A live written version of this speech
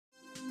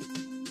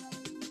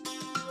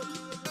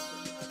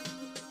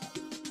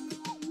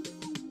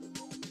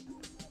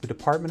The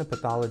Department of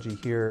Pathology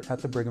here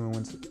at the Brigham and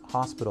Women's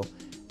Hospital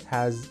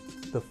has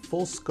the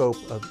full scope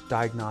of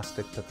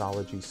diagnostic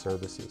pathology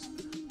services.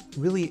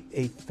 Really,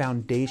 a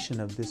foundation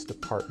of this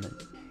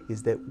department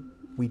is that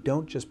we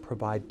don't just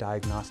provide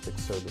diagnostic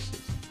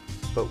services,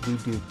 but we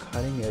do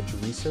cutting-edge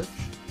research,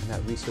 and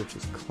that research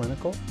is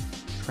clinical,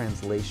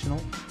 translational,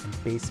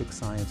 and basic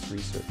science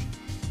research.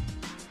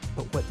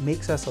 But what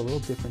makes us a little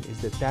different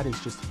is that that is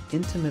just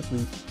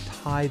intimately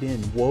tied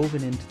in,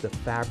 woven into the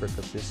fabric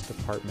of this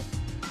department,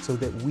 so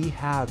that we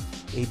have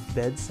a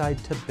bedside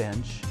to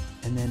bench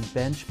and then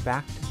bench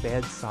back to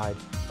bedside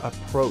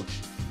approach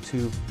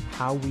to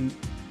how we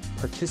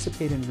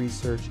participate in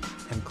research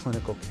and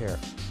clinical care.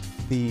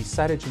 The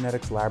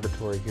cytogenetics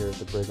laboratory here at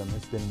the Brigham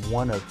has been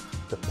one of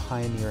the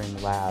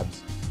pioneering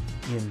labs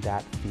in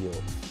that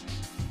field.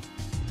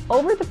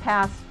 Over the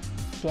past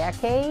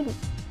decade,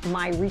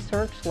 my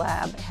research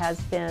lab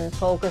has been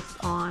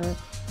focused on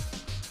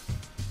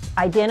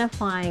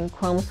identifying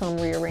chromosome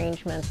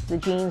rearrangements, the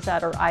genes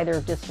that are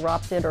either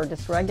disrupted or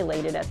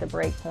dysregulated at the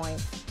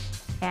breakpoint,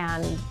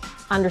 and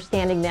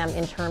understanding them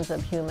in terms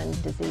of human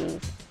disease.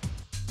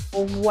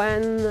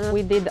 When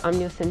we did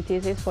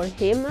amniocentesis for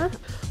him,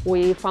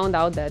 we found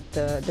out that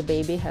the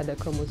baby had a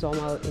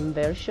chromosomal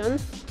inversion.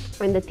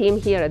 And the team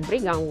here at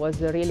Brigham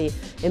was really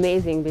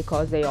amazing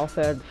because they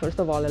offered, first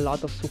of all, a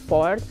lot of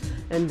support,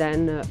 and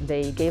then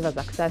they gave us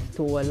access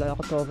to a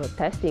lot of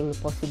testing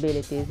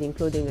possibilities,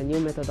 including a new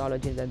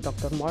methodology that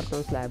Dr.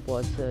 Morton's lab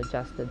was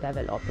just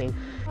developing.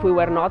 If we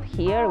were not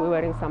here, we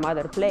were in some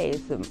other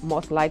place,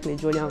 most likely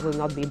Julian would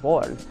not be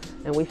born,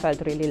 and we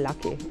felt really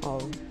lucky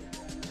of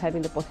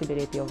having the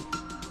possibility of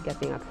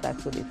getting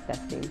access to this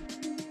testing.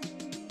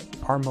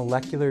 Our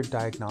molecular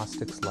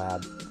diagnostics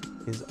lab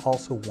is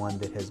also one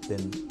that has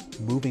been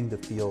moving the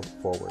field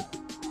forward.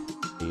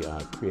 We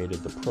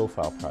created the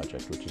Profile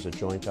Project, which is a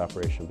joint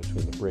operation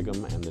between the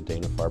Brigham and the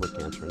Dana-Farber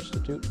Cancer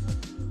Institute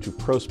to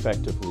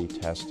prospectively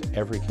test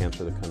every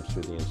cancer that comes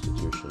through the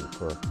institution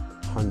for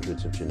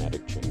hundreds of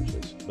genetic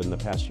changes. But in the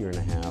past year and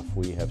a half,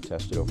 we have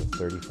tested over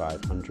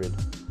 3,500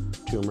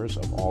 tumors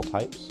of all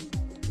types.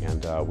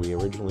 And we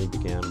originally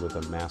began with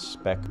a mass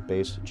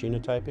spec-based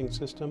genotyping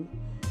system.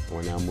 And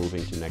we're now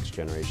moving to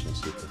next-generation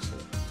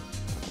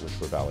sequencing,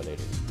 which we're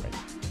validating right now.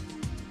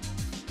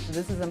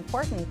 This is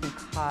important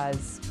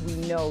because we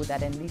know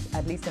that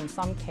at least in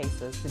some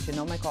cases, the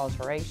genomic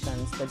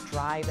alterations that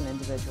drive an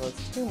individual's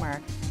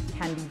tumor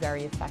can be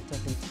very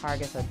effectively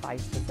targeted by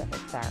specific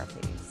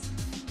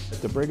therapies.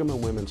 At the Brigham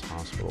and Women's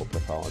Hospital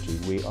Pathology,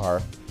 we are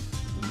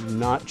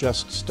not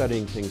just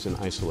studying things in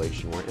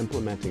isolation, we're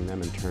implementing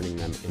them and turning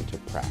them into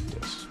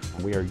practice.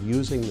 And we are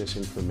using this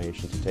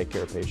information to take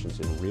care of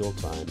patients in real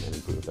time and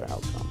improve their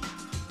outcome.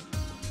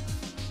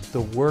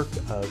 The work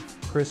of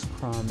Chris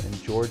Crum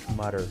and George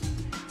Mutter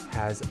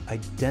has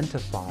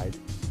identified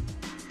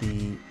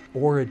the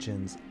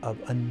origins of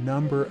a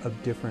number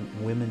of different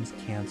women's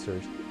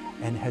cancers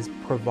and has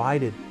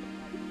provided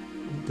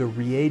the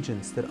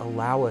reagents that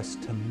allow us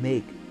to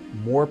make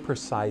more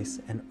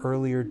precise and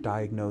earlier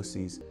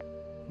diagnoses.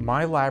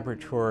 My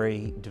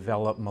laboratory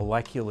developed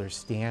molecular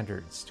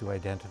standards to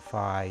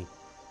identify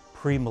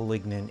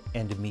pre-malignant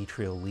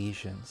endometrial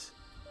lesions.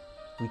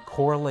 We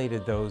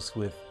correlated those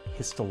with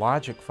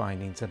histologic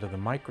findings under the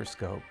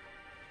microscope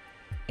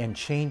and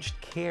changed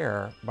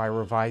care by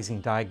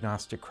revising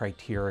diagnostic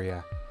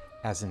criteria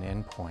as an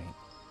endpoint.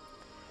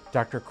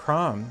 Dr.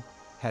 Crum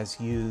has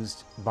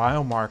used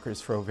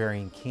biomarkers for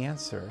ovarian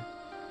cancer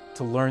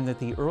to learn that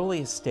the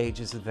earliest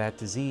stages of that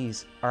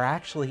disease are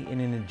actually in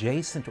an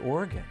adjacent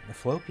organ, the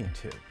fallopian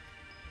tube.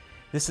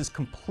 This has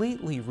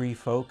completely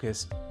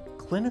refocused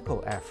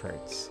clinical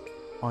efforts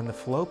on the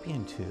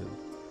fallopian tube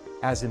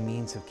as a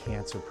means of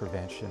cancer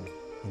prevention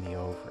in the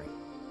ovary.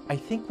 I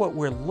think what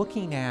we're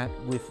looking at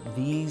with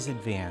these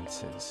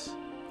advances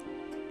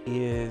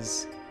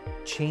is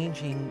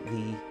changing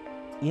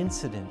the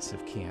incidence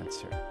of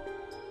cancer.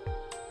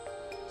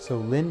 So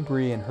Lynn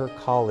Bree and her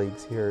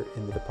colleagues here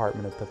in the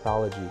Department of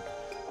Pathology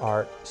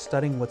are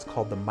studying what's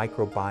called the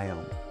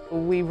microbiome.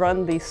 We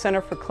run the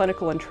Center for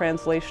Clinical and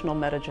Translational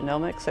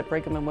Metagenomics at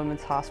Brigham and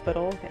Women's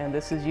Hospital, and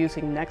this is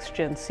using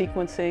next-gen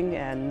sequencing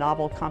and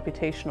novel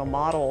computational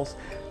models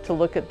to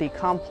look at the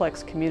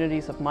complex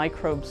communities of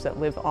microbes that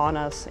live on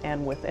us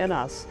and within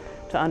us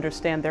to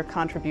understand their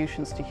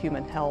contributions to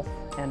human health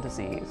and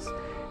disease.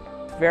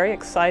 Very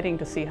exciting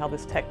to see how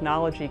this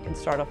technology can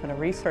start off in a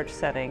research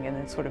setting and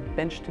then sort of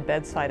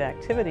bench-to-bedside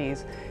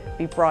activities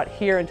be brought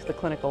here into the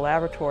clinical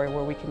laboratory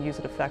where we can use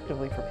it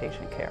effectively for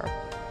patient care.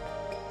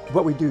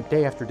 What we do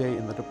day after day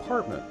in the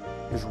department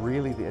is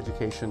really the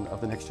education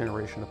of the next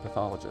generation of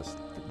pathologists.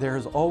 There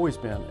has always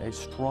been a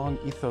strong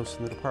ethos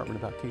in the department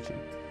about teaching.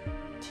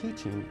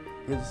 Teaching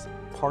is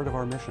part of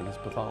our mission as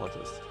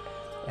pathologists,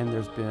 and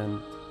there's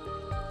been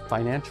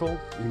financial,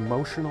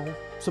 emotional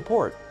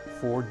support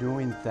for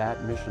doing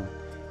that mission.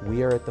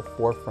 We are at the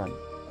forefront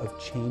of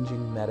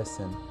changing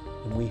medicine,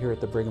 and we here at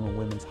the Brigham and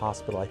Women's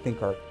Hospital, I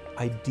think, are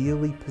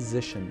ideally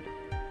positioned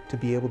to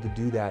be able to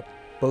do that,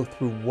 both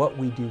through what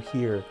we do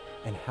here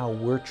and how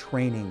we're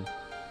training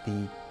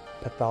the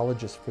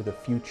pathologists for the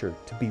future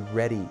to be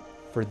ready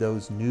for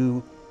those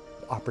new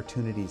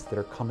opportunities that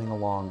are coming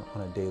along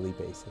on a daily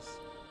basis.